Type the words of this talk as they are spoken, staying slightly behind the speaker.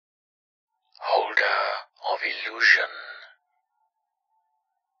illusion.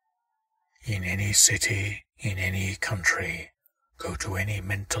 In any city, in any country, go to any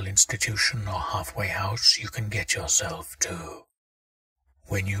mental institution or halfway house you can get yourself to.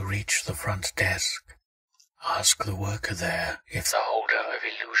 When you reach the front desk, ask the worker there if the holder of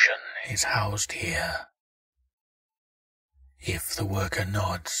illusion is housed here. If the worker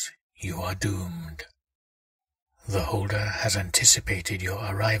nods, you are doomed. The holder has anticipated your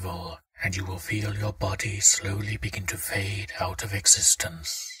arrival, and you will feel your body slowly begin to fade out of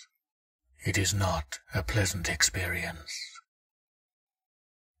existence. It is not a pleasant experience.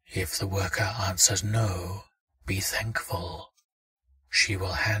 If the worker answers no, be thankful. She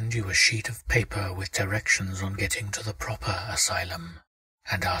will hand you a sheet of paper with directions on getting to the proper asylum,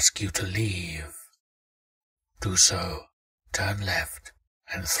 and ask you to leave. Do so, turn left,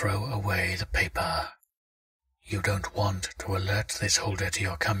 and throw away the paper. You don't want to alert this holder to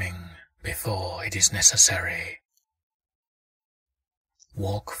your coming before it is necessary.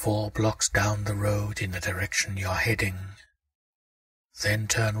 Walk 4 blocks down the road in the direction you're heading. Then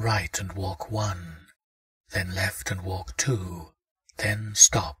turn right and walk 1, then left and walk 2, then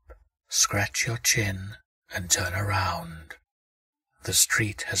stop, scratch your chin, and turn around. The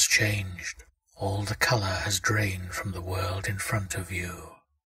street has changed. All the color has drained from the world in front of you.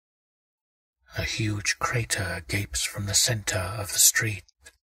 A huge crater gapes from the center of the street.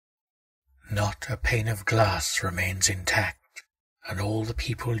 Not a pane of glass remains intact, and all the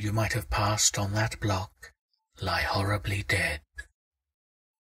people you might have passed on that block lie horribly dead.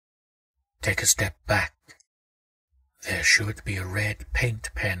 Take a step back. There should be a red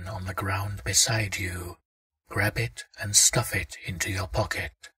paint pen on the ground beside you. Grab it and stuff it into your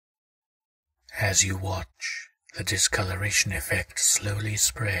pocket. As you watch, the discoloration effect slowly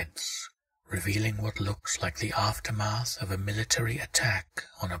spreads, revealing what looks like the aftermath of a military attack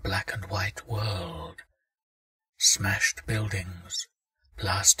on a black and white world. Smashed buildings,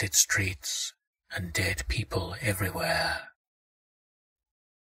 blasted streets, and dead people everywhere.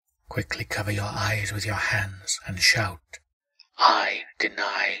 Quickly cover your eyes with your hands and shout, "I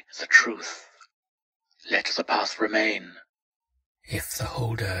deny the truth. Let the path remain." If the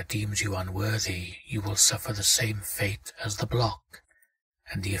holder deems you unworthy, you will suffer the same fate as the block,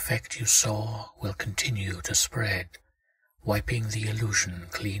 and the effect you saw will continue to spread, wiping the illusion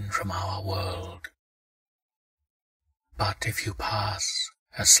clean from our world. But if you pass,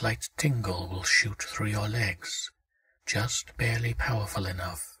 a slight tingle will shoot through your legs, just barely powerful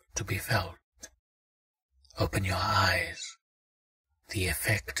enough to be felt. Open your eyes. The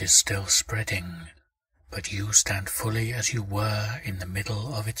effect is still spreading, but you stand fully as you were in the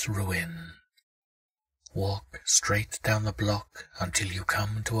middle of its ruin. Walk straight down the block until you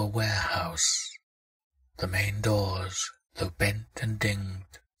come to a warehouse. The main doors, though bent and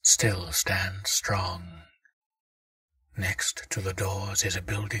dinged, still stand strong. Next to the doors is a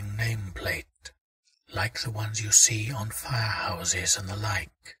building nameplate, like the ones you see on firehouses and the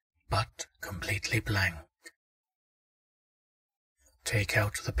like, but completely blank. Take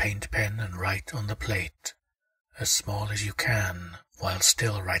out the paint pen and write on the plate, as small as you can, while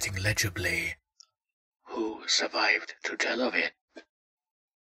still writing legibly, "Who survived to tell of it?"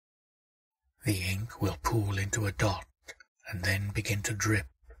 The ink will pool into a dot, and then begin to drip,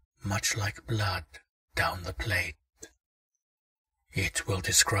 much like blood, down the plate. It will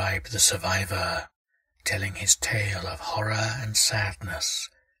describe the survivor, telling his tale of horror and sadness,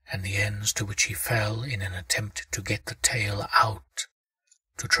 and the ends to which he fell in an attempt to get the tale out,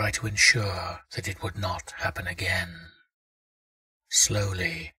 to try to ensure that it would not happen again.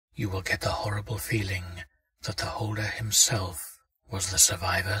 Slowly, you will get the horrible feeling that the holder himself was the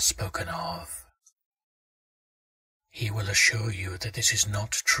survivor spoken of. He will assure you that this is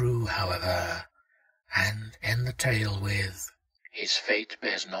not true, however, and end the tale with, "His fate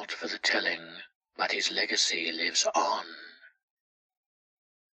bears not for the telling, but his legacy lives on."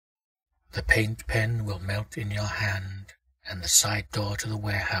 The paint pen will melt in your hand, and the side door to the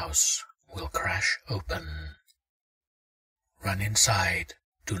warehouse will crash open. Run inside,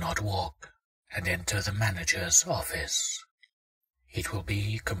 do not walk, and enter the manager's office. It will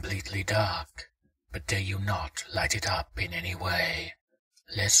be completely dark, but dare you not light it up in any way,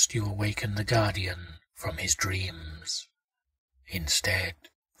 lest you awaken the guardian from his dreams. Instead,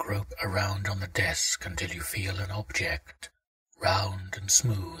 grope around on the desk until you feel an object, round and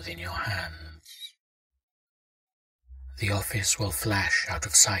smooth in your hands. The office will flash out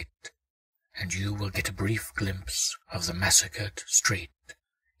of sight, and you will get a brief glimpse of the massacred street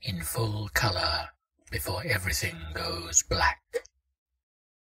in full color before everything goes black.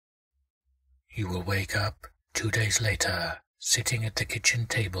 You will wake up 2 days later, sitting at the kitchen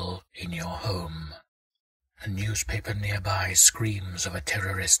table in your home. A newspaper nearby screams of a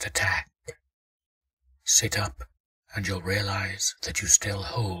terrorist attack. Sit up and you'll realize that you still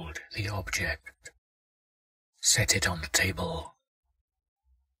hold the object. Set it on the table.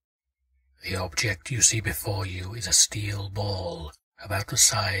 The object you see before you is a steel ball about the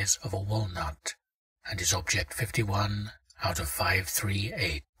size of a walnut and is object 51 out of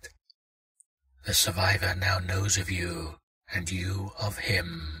 538. The survivor now knows of you and you of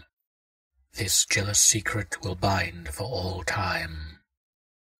him. This jealous secret will bind for all time.